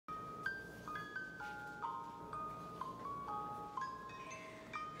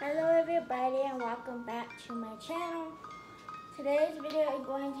Hello everybody and welcome back to my channel. Today's video is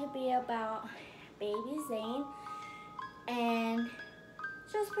going to be about baby Zane and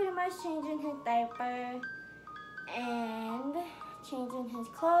just pretty much changing his diaper and changing his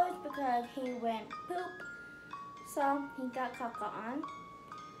clothes because he went poop, so he got caca on.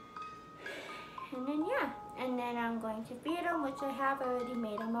 And then and then I'm going to feed him, which I have already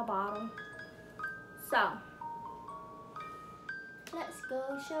made him a bottle. So let's go,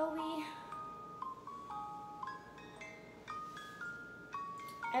 shall we?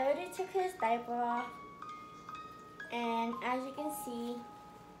 I already took his diaper off, and as you can see,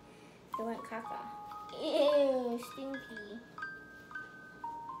 it went caca. Ew, stinky.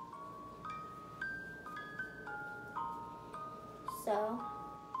 So,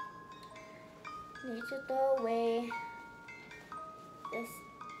 need to throw away this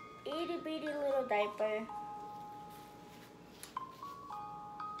itty bitty little diaper.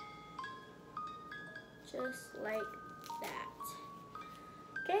 Just like that.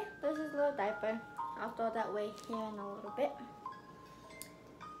 Okay, this is a little diaper. I'll throw that away here in a little bit.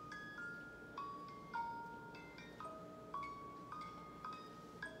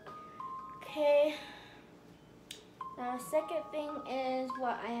 Okay, the second thing is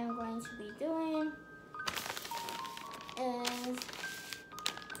what I am going to be doing is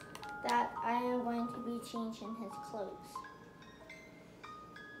that I am going to be changing his clothes.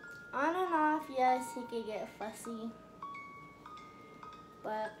 On and off, yes, he could get fussy,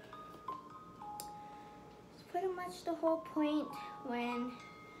 but it's pretty much the whole point when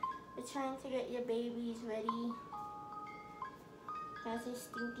you're trying to get your babies ready. He has his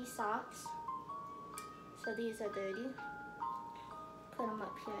stinky socks, so these are dirty. Put them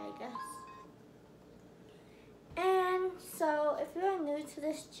up here, I guess. And so, if you are new to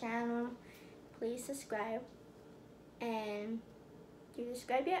this channel, please subscribe. And do you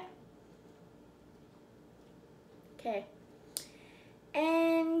subscribe yet? Okay,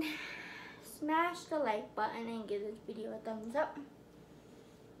 and smash the like button and give this video a thumbs up.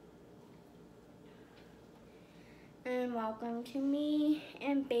 And welcome to me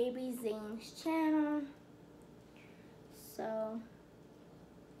and baby Zane's channel. So,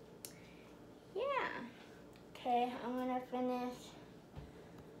 yeah. Okay, I'm gonna finish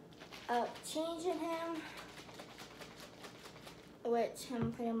up changing him, which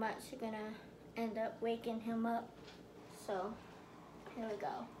I'm pretty much gonna end up waking him up. So, here we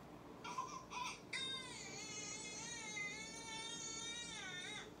go.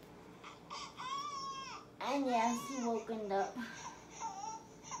 And yes, he woken up.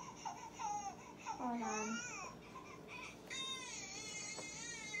 Hold on.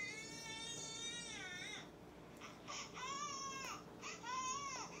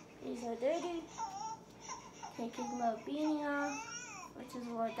 These are dirty. Take his little beanie off, which is a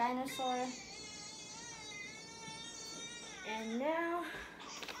little dinosaur. And now,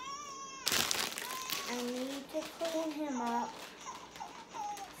 I need to clean him up.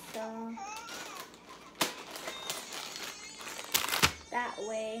 So, that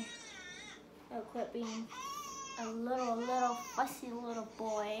way, he'll quit being a little fussy little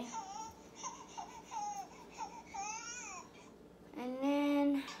boy. And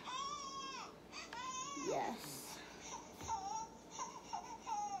then, yes,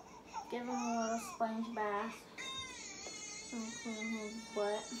 give him a little sponge bath. And clean his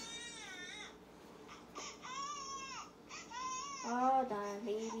butt. Hold on,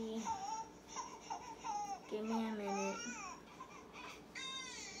 baby. Give me a minute.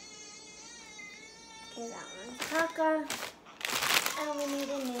 Okay, that one's caca. And we need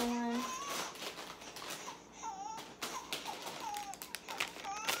a new one.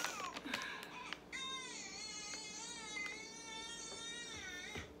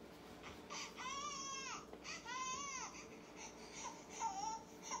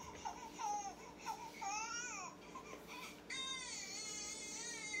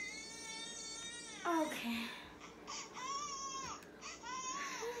 Okay.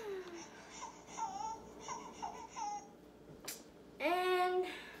 And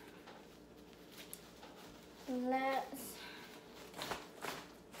let's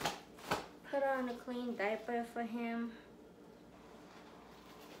put on a clean diaper for him.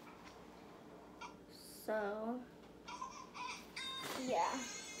 So, yeah.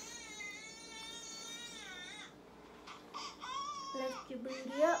 Lift your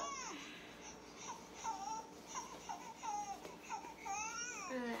booty up.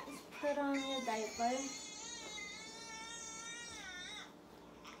 And let's put on your diaper.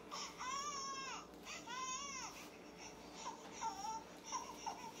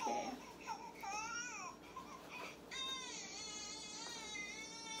 Okay.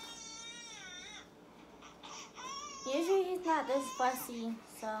 he's not this fussy,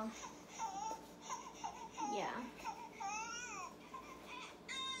 so yeah.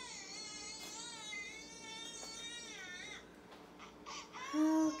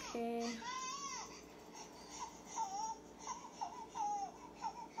 Okay.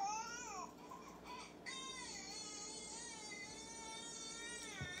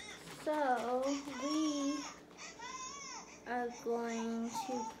 So we are going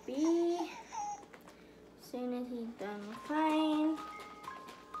to be, as soon as he's done crying,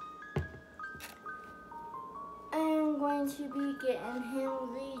 I'm going to be getting him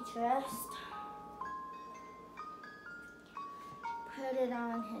redressed. Put it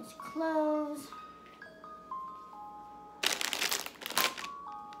on his clothes.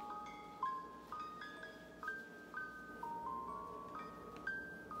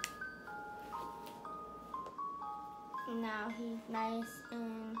 Now he's nice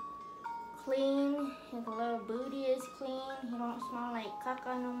and clean. His little booty is clean. He don't smell like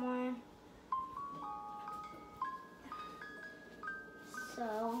caca no more.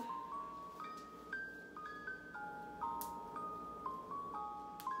 So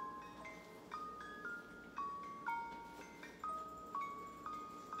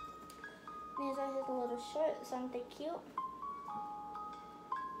these are his little shorts, something cute.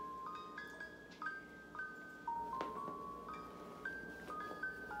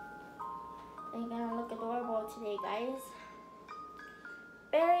 They're gonna look adorable today, guys.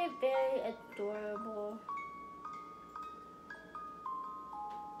 Very, very adorable.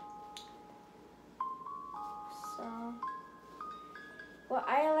 So, what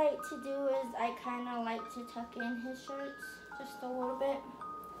I like to do is I kind of like to tuck in his shirts just a little bit.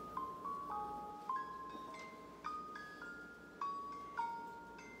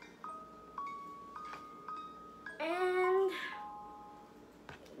 And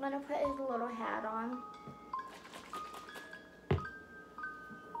I'm gonna put his little hat on.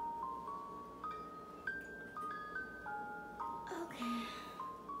 Okay.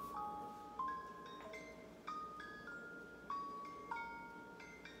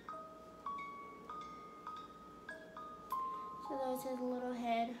 So there's his little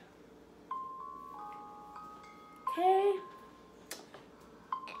head. Okay.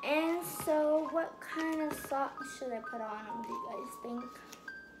 And so what kind of socks should I put on him, do you guys think?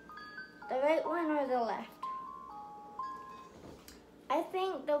 The right one or the left? I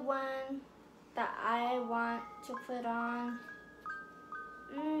think the one that I want to put on,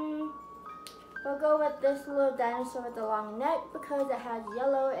 we'll go with this little dinosaur with the long neck because it has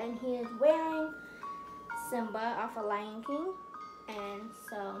yellow and he is wearing Simba off of Lion King. And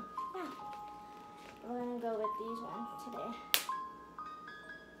so, yeah, we're gonna go with these ones today.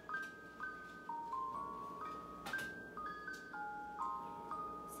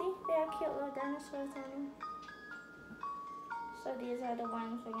 See, they have cute little dinosaurs on them. So these are the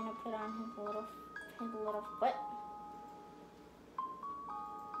ones we're gonna put on his little foot.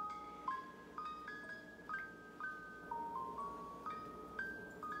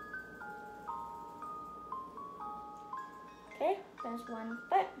 Okay, there's one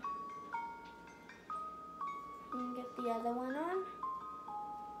foot. And get the other one on.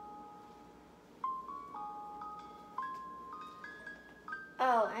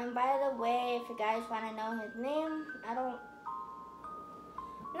 Oh, and by the way, if you guys want to know his name, I'm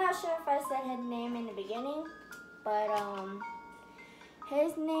not sure if I said his name in the beginning, but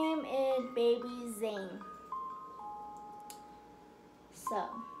his name is Baby Zane. So,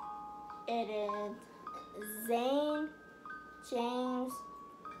 it is Zane James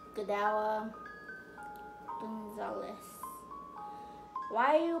Godawa Gonzalez.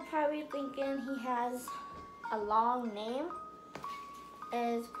 Why are you probably thinking he has a long name?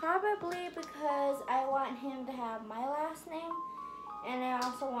 Is probably because I want him to have my last name, and I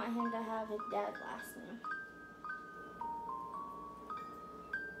also want him to have his dad's last name.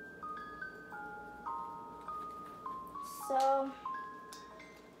 So,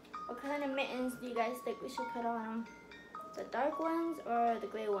 what kind of mittens do you guys think we should put on him? The dark ones or the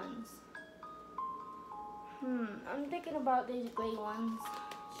gray ones? I'm thinking about these gray ones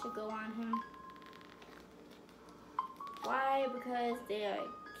should go on him. Why? Because they are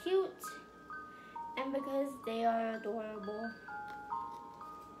cute and because they are adorable.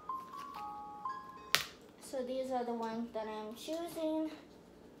 So these are the ones that I'm choosing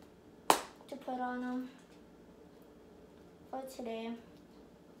to put on them for today.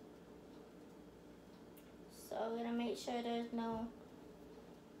 So I'm gonna make sure there's no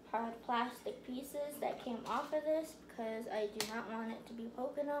hard plastic pieces that came off of this because I do not want it to be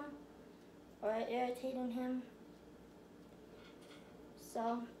poking him or irritating him.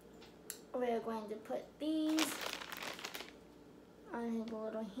 So we're going to put these on his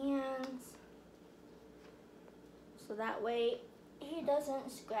little hands, so that way he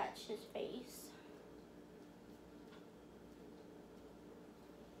doesn't scratch his face.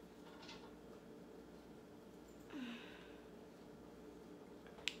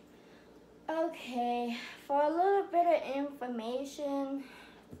 Okay, for a little bit of information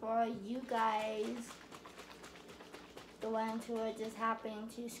for you guys, the ones who are just happening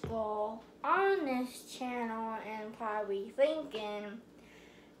to scroll on this channel and probably thinking,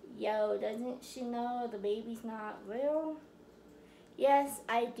 yo, doesn't she know the baby's not real? Yes,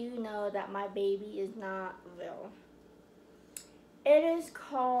 I do know that my baby is not real. It is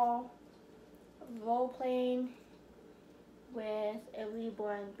called role-playing with a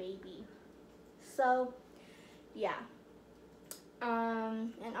reborn baby. So, yeah.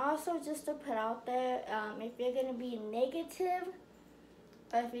 And also just to put out there, if you're going to be negative,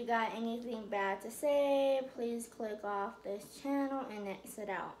 or if you got anything bad to say, please click off this channel and exit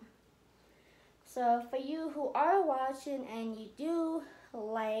out. So for you who are watching and you do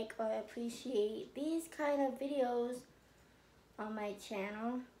like or appreciate these kind of videos on my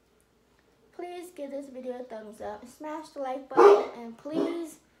channel, please give this video a thumbs up, smash the like button, and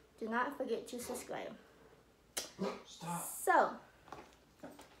please do not forget to subscribe. Stop. So,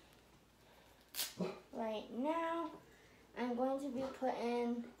 right now, I'm going to be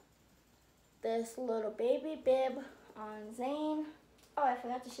putting this little baby bib on Zane. Oh, I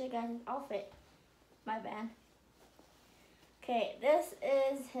forgot to show you guys his outfit. My bad. Okay, this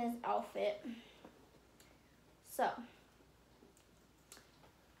is his outfit. So,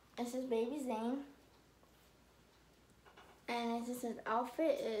 this is baby Zane. And this is his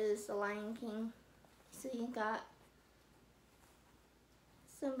outfit. It is the Lion King. So you got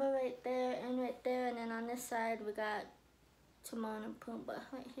Simba right there, and then on this side we got Timon and Pumbaa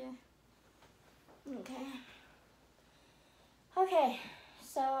right here. Okay. Okay,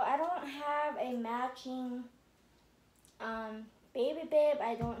 so I don't have a matching baby bib.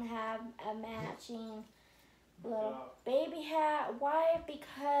 I don't have a matching little baby hat. Why?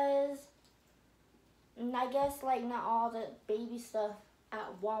 Because I guess like not all the baby stuff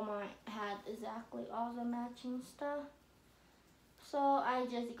at Walmart had exactly all the matching stuff. So I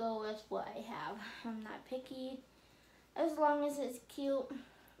just go with what I have. I'm not picky. As long as it's cute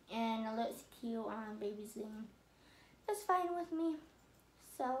and it looks cute on baby Zane, it's fine with me.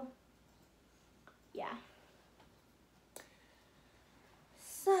 So, yeah.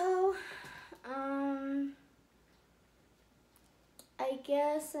 So, I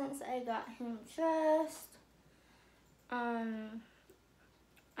guess since I got him dressed,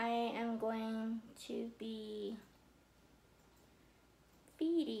 I am going to be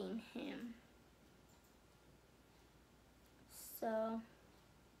feeding him. So,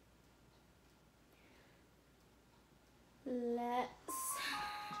 let's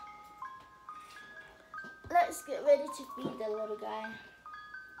get ready to feed the little guy.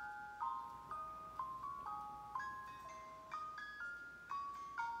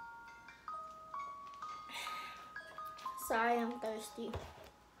 Sorry, I'm thirsty.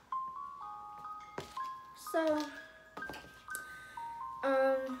 So,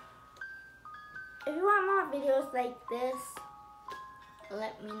 if you want more videos like this,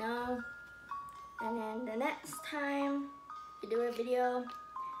 let me know. And then the next time we do a video,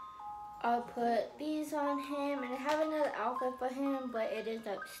 I'll put these on him, and I have another outfit for him, but it is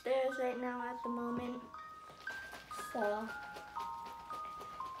upstairs right now at the moment. So,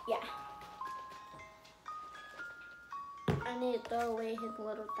 yeah. I need to throw away his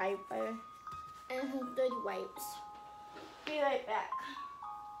little diaper and his dirty wipes. Be right back.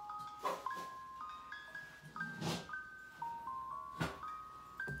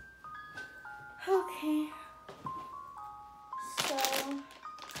 Okay. So,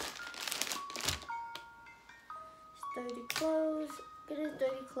 his dirty clothes. Get his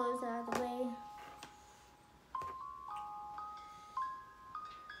dirty clothes out of the way.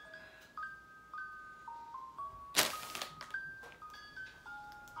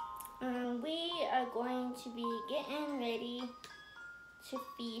 We are going to be getting ready to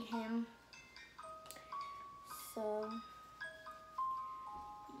feed him. So,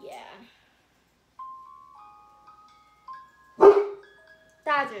 yeah.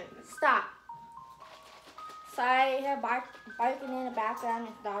 Dodger, stop. Sorry, I hear barking in the background.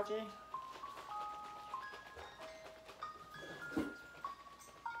 It's Dodger.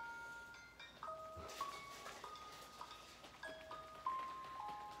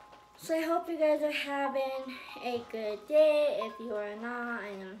 So I hope you guys are having a good day. If you are not, I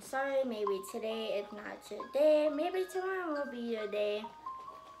am sorry. Maybe today is not your day. Maybe tomorrow will be your day.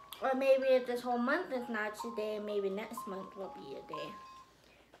 Or maybe if this whole month is not your day, maybe next month will be your day.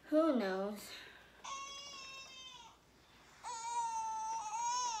 Who knows?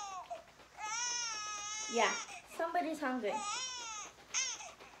 Yeah, somebody's hungry.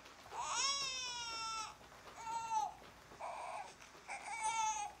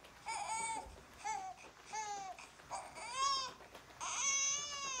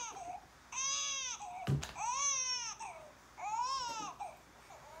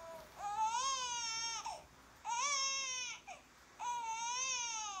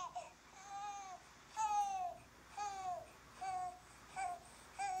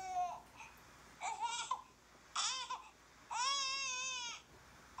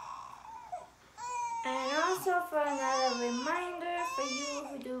 And also for another reminder for you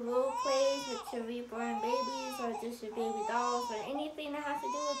who do role plays with your reborn babies or just your baby dolls or anything that has to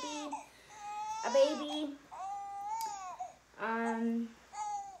do with being a baby,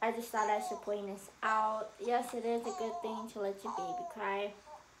 I just thought I should point this out. Yes, it is a good thing to let your baby cry.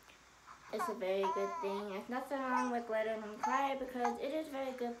 It's a very good thing. There's nothing wrong with letting them cry because it is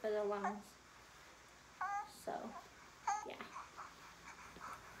very good for the lungs. So, yeah.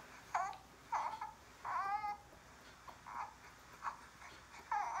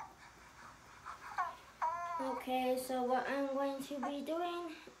 Okay, so what I'm going to be doing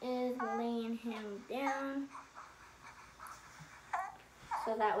is laying him down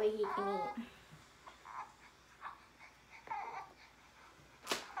so that way he can eat.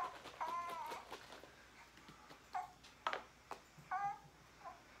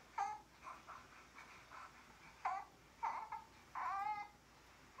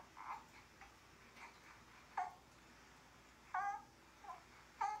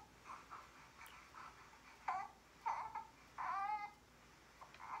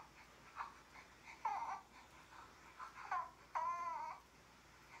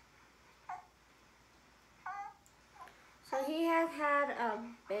 So he has had a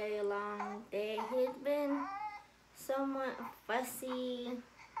very long day. He's been somewhat fussy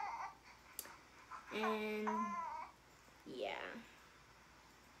and yeah.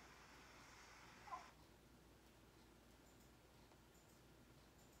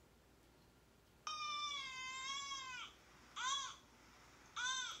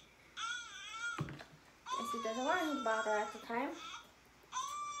 Guess he doesn't want his bottle at the time.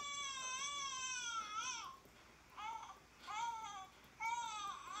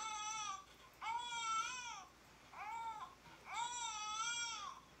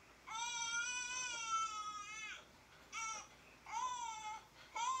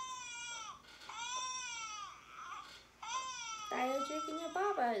 Why are you drinking your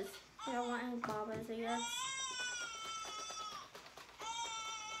babas? You don't want his babas, I guess.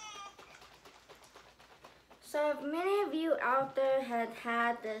 So if many of you out there had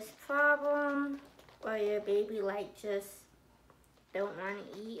had this problem where your baby like just don't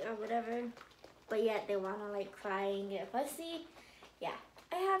want to eat or whatever, but yet they want to like cry and get fussy, yeah,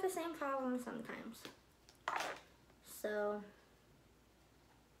 I have the same problem sometimes. So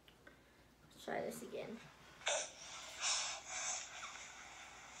let's try this again.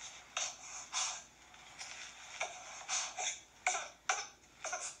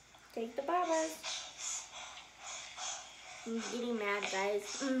 Take the babas. He's getting mad,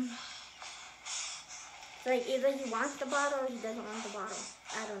 guys. It's like either he wants the bottle or he doesn't want the bottle.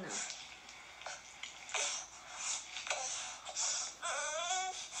 I don't know.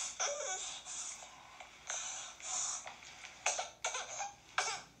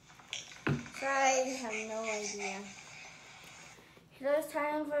 So I have no idea. There's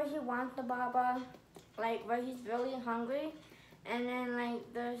times where he wants the baba, like where he's really hungry. And then like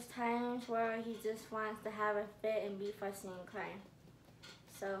there's times where he just wants to have a fit and be fussy and cry.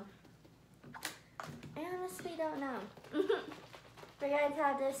 So I honestly don't know. If you guys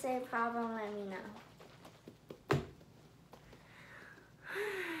have the same problem, let me know.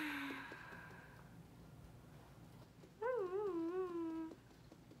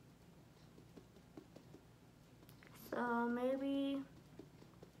 So maybe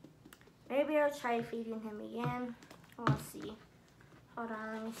I'll try feeding him again. We'll see. Hold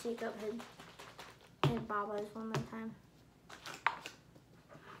on, let me shake up his babas one more time.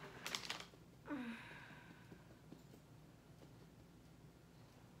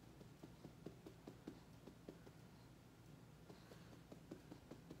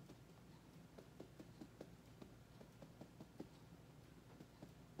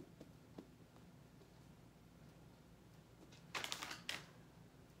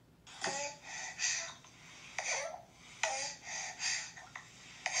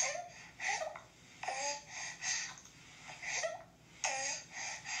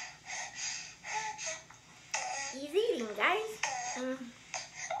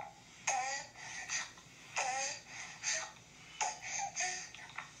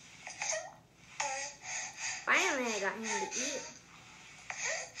 him to eat.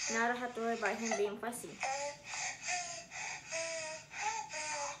 Now I don't have to worry about him being fussy.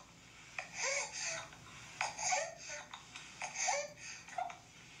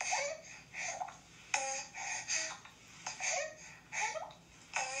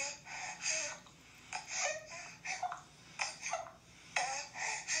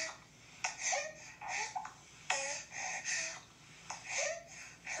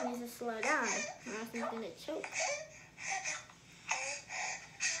 He needs to slow down, or else he's gonna choke.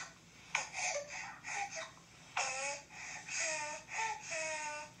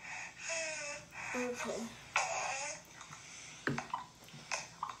 Okay.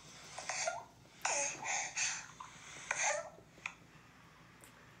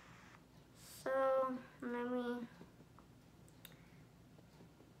 So, let me...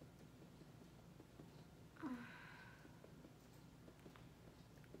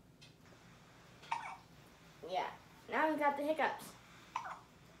 Yeah, now he got the hiccups.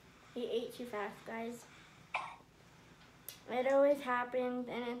 He ate too fast, guys. It always happens,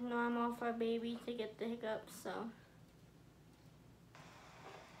 and it's normal for a baby to get the hiccups, so.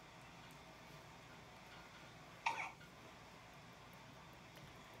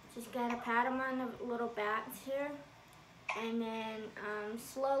 Just gotta pat him on the little backs here, and then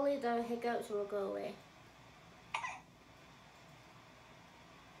slowly the hiccups will go away.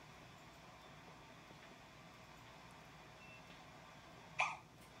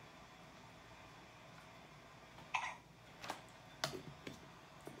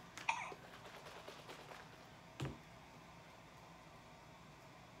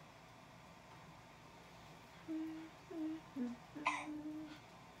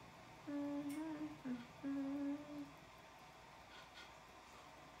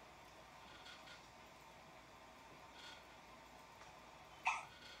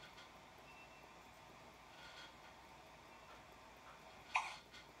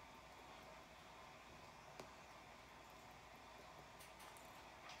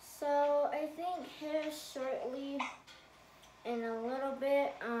 So I think here shortly, in a little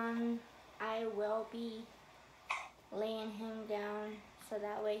bit, I will be laying him down so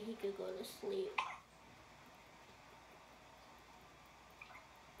that way he could go to sleep.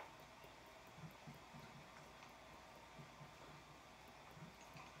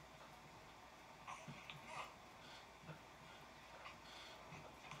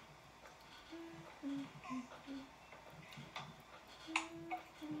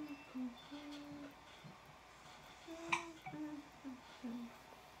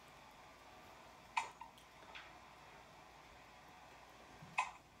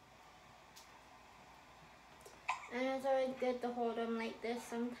 And it's always good to hold them like this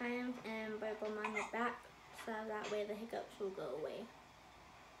sometimes and rub them on the back so that way the hiccups will go away.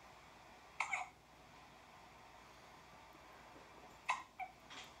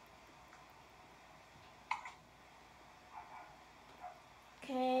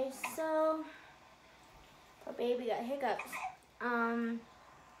 Okay, so our baby got hiccups.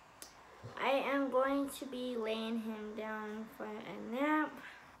 I am going to be laying him down for a nap.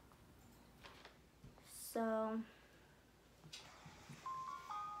 So,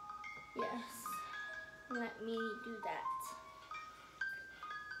 yes, let me do that.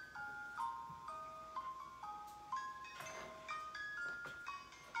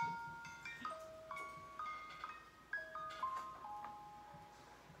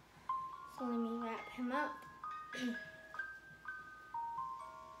 So let me wrap him up.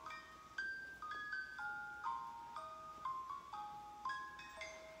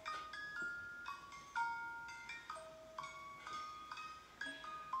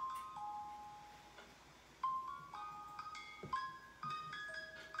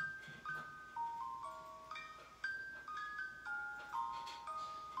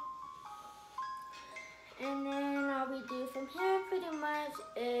 And then all we do from here pretty much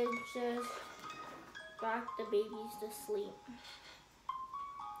is just rock the babies to sleep.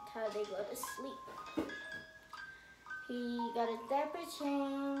 That's how they go to sleep. He got his diaper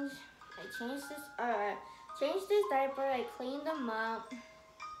changed. I changed his diaper. I cleaned him up.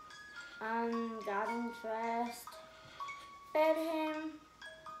 Got him dressed, fed him,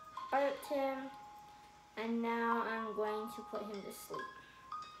 burped him, and now I'm going to put him to sleep.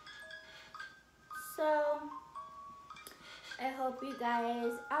 So, I hope you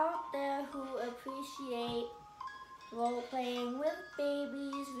guys out there who appreciate role playing with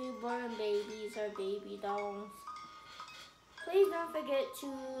babies, reborn babies, or baby dolls, please don't forget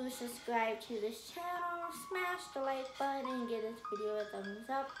to subscribe to this channel, smash the like button, and give this video a thumbs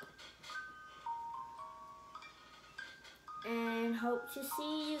up. And hope to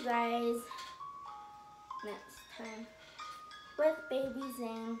see you guys next time. time with baby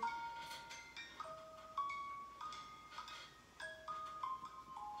Zane.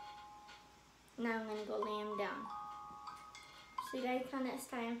 Now I'm gonna go lay him down. See you guys till next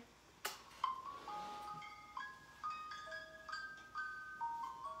time.